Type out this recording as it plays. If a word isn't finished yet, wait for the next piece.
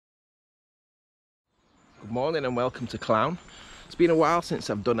morning and welcome to Clowne. It's been a while since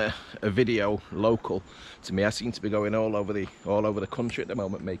I've done a video local to me. I seem to be going all over the country at the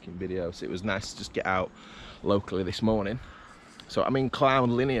moment making videos. It was nice to just get out locally this morning. So I'm in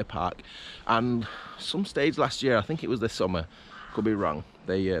Clowne Linear Park, and some stage last year, I think it was this summer, could be wrong,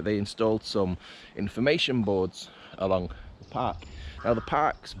 they installed some information boards along the park. Now the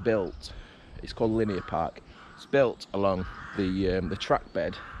park's built, it's called Linear Park. It's built along the track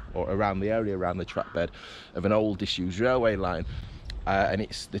bed, or around the area around the track bed of an old disused railway line, and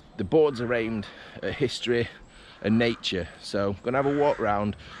it's the boards are aimed at history and nature. So I'm going to have a walk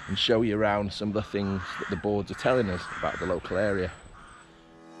around and show you around some of the things that the boards are telling us about the local area.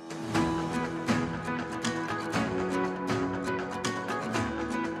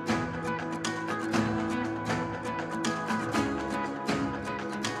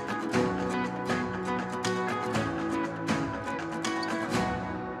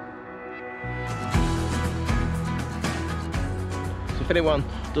 If anyone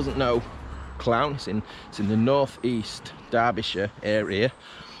doesn't know Clowne, it's in the northeast Derbyshire area,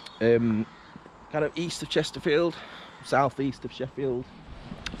 kind of east of Chesterfield, southeast of Sheffield.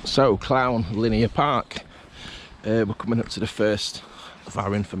 So Clowne Linear Park, we're coming up to the first of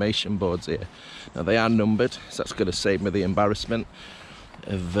our information boards here. Now they are numbered, so that's going to save me the embarrassment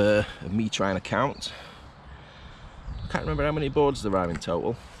of me trying to count. I can't remember how many boards there are in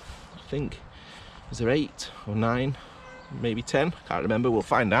total. I think, is there 8 or 9? Maybe 10, can't remember, we'll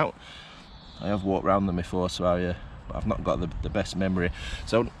find out. I have walked around them before, so but I've not got the best memory.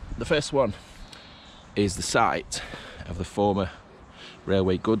 So the first one is the site of the former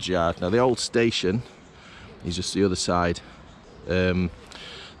railway goods yard. Now the old station is just the other side of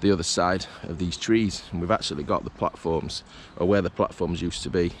these trees, and we've actually got the platforms, or where the platforms used to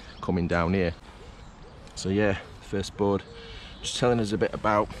be, coming down here. So yeah, first board just telling us a bit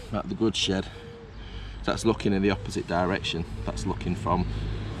about the goods shed. That's looking in the opposite direction. That's looking from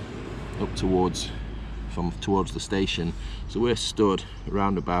up towards the station. So we're stood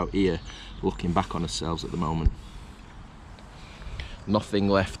around about here looking back on ourselves at the moment. Nothing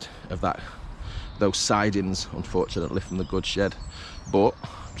left of those sidings, unfortunately, from the goods shed, but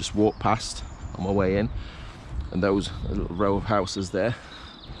just walked past on my way in, and those little row of houses there,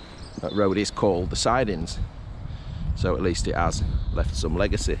 that road is called the sidings, so at least it has left some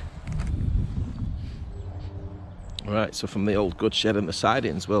legacy. Right, so from the old goods shed and the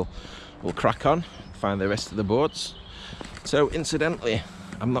sidings, we'll crack on, find the rest of the boards. So incidentally,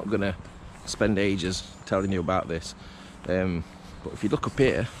 I'm not going to spend ages telling you about this, but if you look up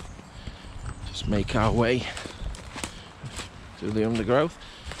here, just make our way through the undergrowth,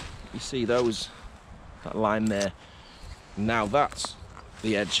 you see that line there. Now that's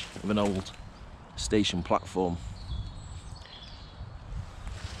the edge of an old station platform.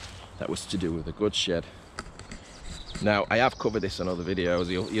 That was to do with the goods shed. Now, I have covered this in other videos.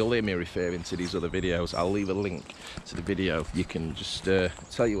 You'll hear me referring to these other videos. I'll leave a link to the video. You can just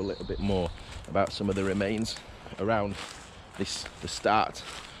tell you a little bit more about some of the remains around the start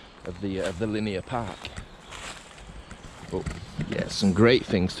of the linear park. But yeah, some great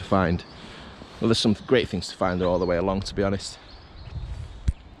things to find. Well, there's some great things to find all the way along, to be honest.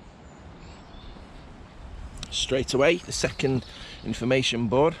 Straight away, the second information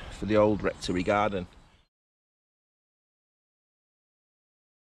board for the old rectory garden.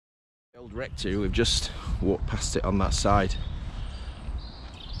 Old rectory, we've just walked past it on that side,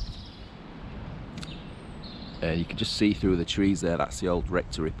 and you can just see through the trees there. That's the old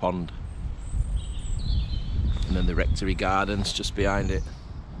rectory pond, and then the rectory gardens just behind it.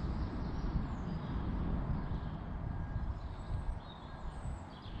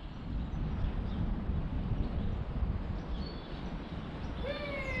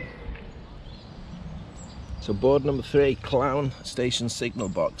 So board number 3, Clowne Station Signal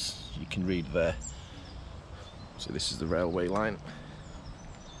Box. You can read there. So this is the railway line.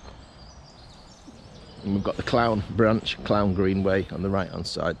 And we've got the Clowne branch, Clowne Greenway on the right hand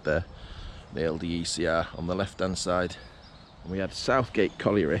side there. The LD&ECR on the left hand side. And we had Southgate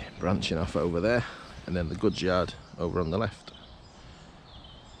Colliery branching off over there. And then the goods yard over on the left.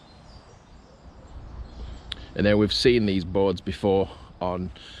 And then we've seen these boards before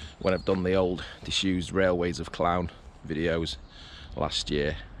on when I've done the old disused railways of Clowne videos last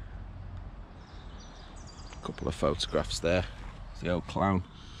year. A couple of photographs there. It's the old Clowne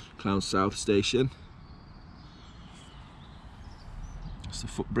South Station. That's the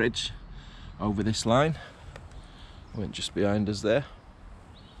footbridge over this line. Went just behind us there.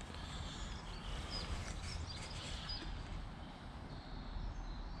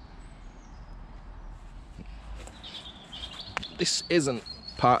 This isn't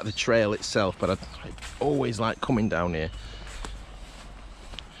part of the trail itself, but I always like coming down here.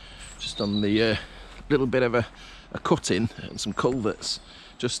 Just on the little bit of a cutting and some culverts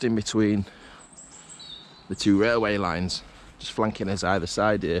just in between the two railway lines, just flanking us either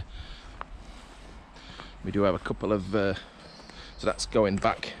side here. We do have a couple of, so that's going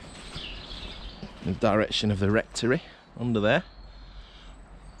back in the direction of the rectory under there.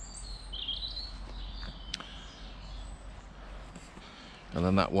 And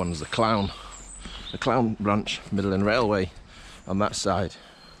then that one's the Clowne branch, Midland Railway on that side.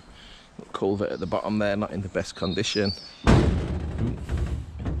 Little culvert at the bottom there, not in the best condition. Bit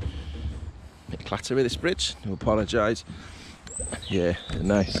clattery this bridge, I apologise. Yeah, a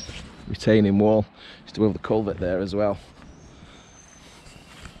nice retaining wall. Still have the culvert there as well.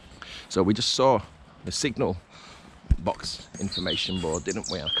 So we just saw the signal box information board,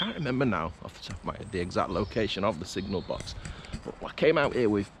 didn't we? I can't remember now off the top of my head the exact location of the signal box. But I came out here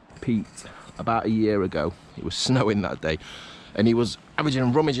with Pete about a year ago. It was snowing that day, and he was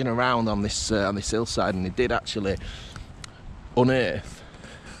rummaging around on this hillside, and he did actually unearth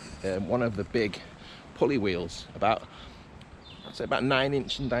one of the big pulley wheels, I'd say about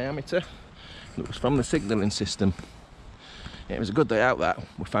 9-inch in diameter. It was from the signalling system. Yeah, it was a good day out that.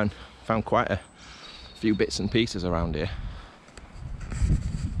 We found quite a few bits and pieces around here.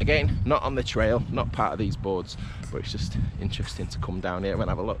 Again, not on the trail, not part of these boards, but it's just interesting to come down here and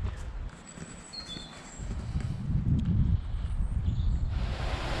have a look.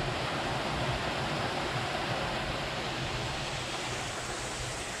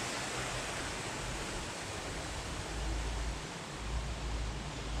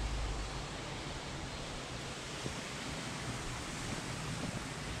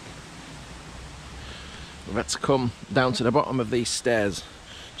 We've had to come down to the bottom of these stairs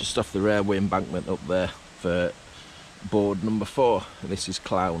just off the railway embankment up there for board number 4, and this is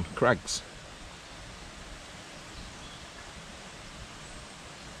Clowne Crags.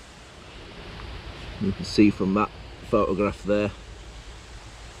 You can see from that photograph there.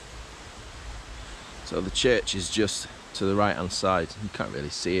 So the church is just to the right hand side. You can't really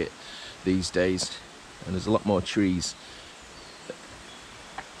see it these days, and there's a lot more trees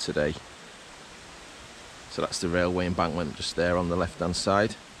today. So that's the railway embankment just there on the left hand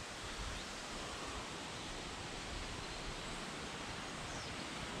side.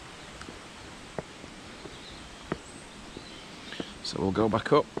 So we'll go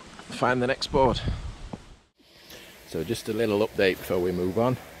back up, find the next board. So just a little update before we move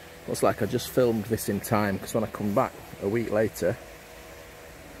on. Looks like I just filmed this in time, because when I come back a week later,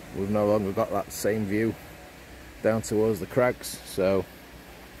 we've no longer got that same view down towards the crags. So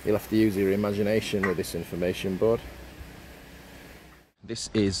you'll have to use your imagination with this information board. This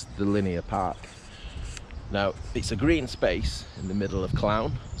is the Linear Park. Now, it's a green space in the middle of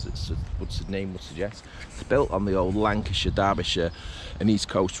Clowne, as its name would suggest. It's built on the old Lancashire, Derbyshire and East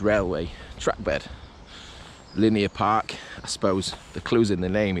Coast Railway track bed. Linear Park, I suppose the clue's in the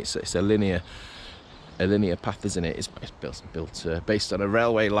name. It's a linear path, isn't it? It's built based on a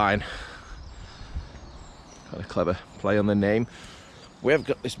railway line. Got a clever play on the name. We have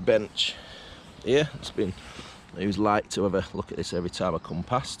got this bench here. I always like to have a look at this every time I come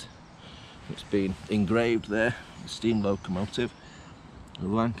past. It's been engraved there, the steam locomotive, the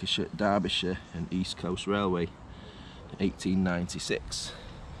Lancashire, Derbyshire and East Coast Railway, 1896,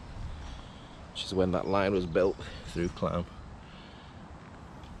 which is when that line was built through Clowne.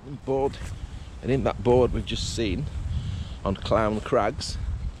 And in that board we've just seen on Clowne Crags,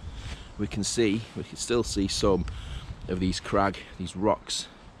 we can still see some of these rocks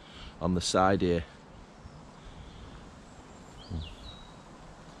on the side here.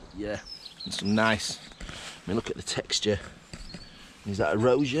 Yeah, it's some nice. I mean, look at the texture. Is that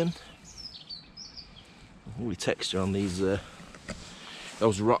erosion? Lovely texture on these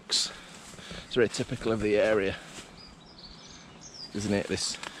those rocks. It's very typical of the area, isn't it?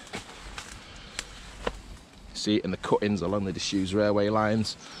 This, see it in the cuttings along the disused railway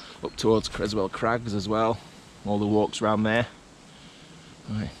lines up towards Creswell Crags as well. All the walks around there.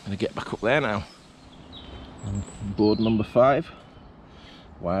 Right, I'm gonna get back up there now. Board number 5,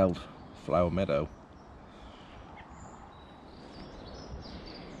 Wildflower Meadow.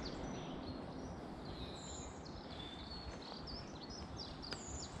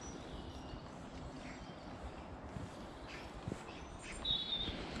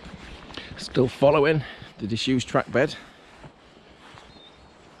 Still following the disused track bed.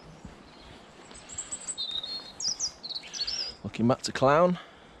 Looking back to Clowne.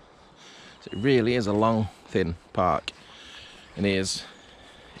 So it really is a long, thin park. And here's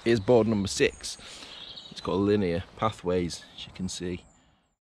board number 6. It's called Linear Pathways, as you can see.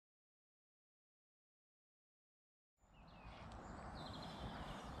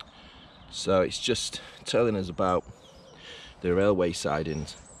 So it's just telling us about the railway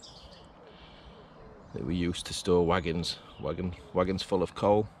sidings that we used to store wagons full of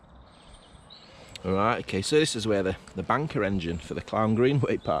coal. Alright, okay, so this is where the banker engine for the Clowne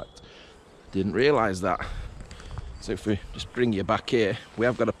Greenway parked. Didn't realise that. So if we just bring you back here, we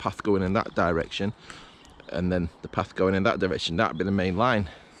have got a path going in that direction, and then the path going in that direction, that'd be the main line.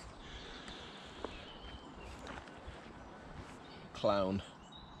 Clowne.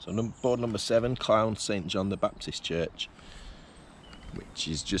 So board number 7, Clowne St John the Baptist Church, which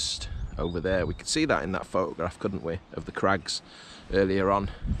is just over there. We could see that in that photograph, couldn't we, of the crags earlier on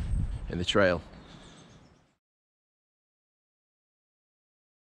in the trail.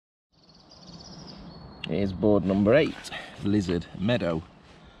 Here's board number 8, Lizard Meadow.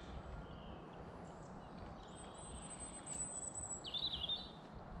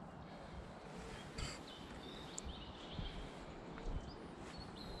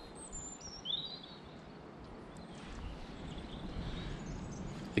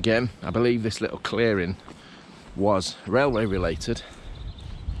 Again, I believe this little clearing was railway related.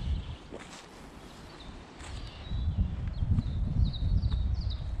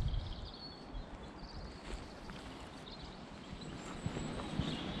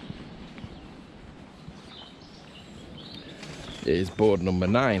 Here's board number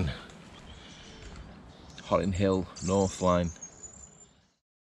 9, Holland Hill North Line.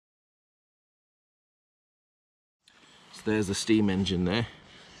 So there's the steam engine there.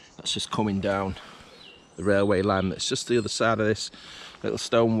 That's just coming down the railway line. That's just the other side of this little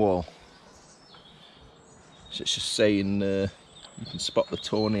stone wall. So it's just saying you can spot the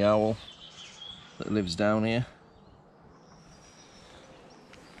tawny owl that lives down here.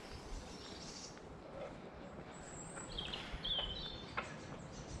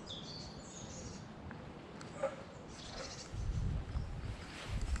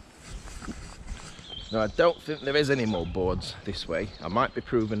 Now I don't think there is any more boards this way. I might be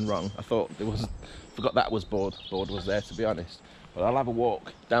proven wrong. I thought there was, forgot that was board was there, to be honest. But I'll have a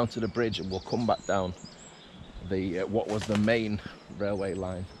walk down to the bridge and we'll come back down the what was the main railway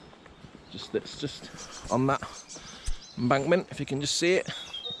line. It's just on that embankment, if you can just see it,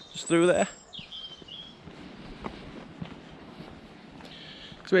 just through there.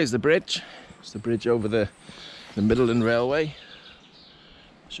 So here's the bridge. It's the bridge over the Midland Railway.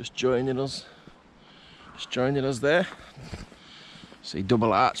 It's just joining us. There. See,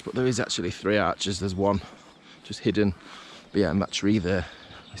 double arch, but there is actually 3 arches. There's one just hidden behind that tree there.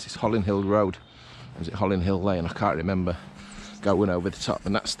 This is Holland Hill Road. Or is it Holland Hill Lane? I can't remember. Going over the top,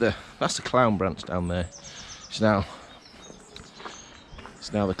 and that's the Clowne branch down there. It's now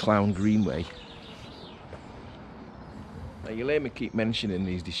the Clowne Greenway. Now you'll hear me keep mentioning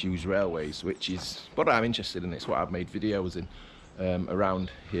these disused railways, which is what I'm interested in. It's what I've made videos in around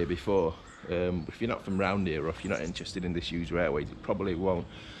here before. If you're not from round here, or if you're not interested in disused railways, it probably won't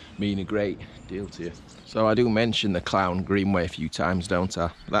mean a great deal to you. So I do mention the Clowne Greenway a few times, don't I?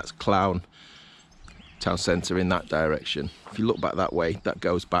 That's Clowne town centre in that direction. If you look back that way, that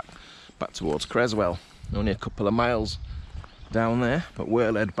goes back towards Creswell. Only a couple of miles down there, but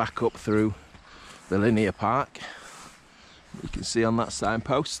we're led back up through the Linear Park. You can see on that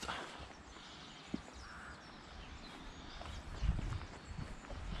signpost.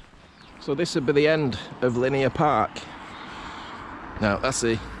 So this would be the end of Linear Park. Now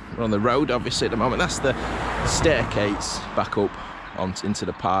we're on the road obviously at the moment. That's the staircase back up into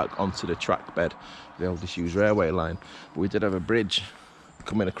the park, onto the track bed, the old disused railway line. But we did have a bridge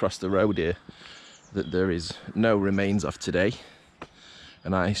coming across the road here that there is no remains of today. A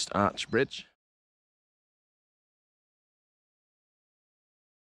nice arch bridge.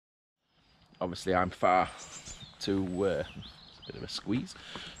 Obviously I'm far too, it's a bit of a squeeze.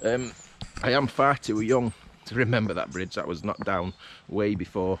 I am far too young to remember that bridge. That was knocked down way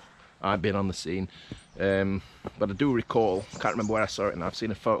before I've been on the scene. But I do recall, I can't remember where I saw it, and I've seen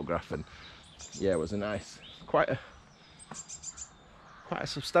a photograph, and yeah, it was a nice, quite a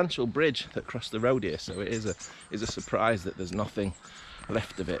substantial bridge that crossed the road here. So it is a surprise that there's nothing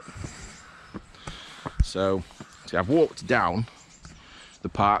left of it. So see, I've walked down the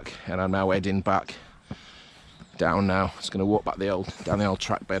park and I'm now heading back down now. Just going to walk back down the old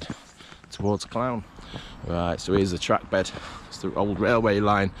track bed towards Clowne. Right, so here's the track bed. It's the old railway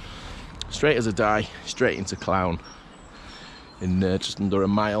line, straight as a die, straight into Clowne, in just under a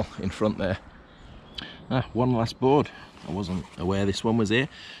mile in front there. One last board. I wasn't aware this one was here.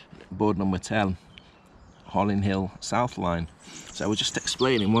 Board number 10, Holland Hill South Line. So I was just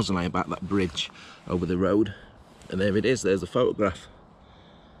explaining, wasn't I, about that bridge over the road, and there it is. There's a photograph.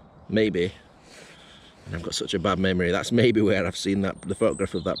 Maybe And I've got such a bad memory. That's maybe where I've seen that, the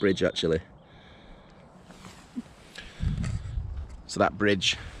photograph of that bridge actually. So that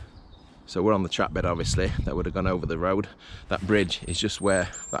bridge, so we're on the track bed obviously, that would have gone over the road. That bridge is just where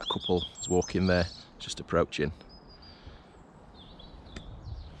that couple is walking there, just approaching.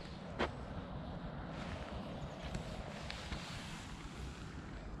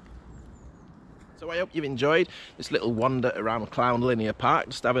 So I hope you've enjoyed this little wander around Clowne Linear Park,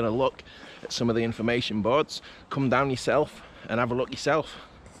 just having a look at some of the information boards. Come down yourself and have a look yourself.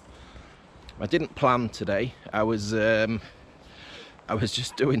 I didn't plan today. I was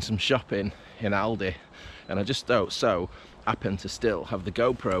just doing some shopping in Aldi, and I just so happened to still have the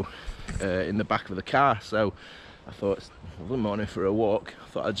GoPro in the back of the car. So I thought it's a lovely morning for a walk. I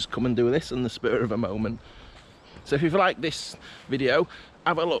thought I'd just come and do this in the spur of a moment. So if you've liked this video,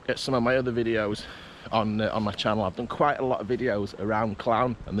 have a look at some of my other videos on my channel. I've done quite a lot of videos around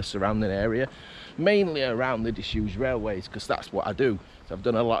Clowne and the surrounding area, mainly around the disused railways, because that's what I do. So I've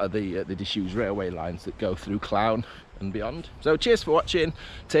done a lot of the disused railway lines that go through Clowne and beyond. So cheers for watching,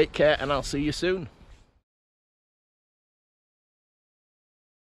 take care, and I'll see you soon.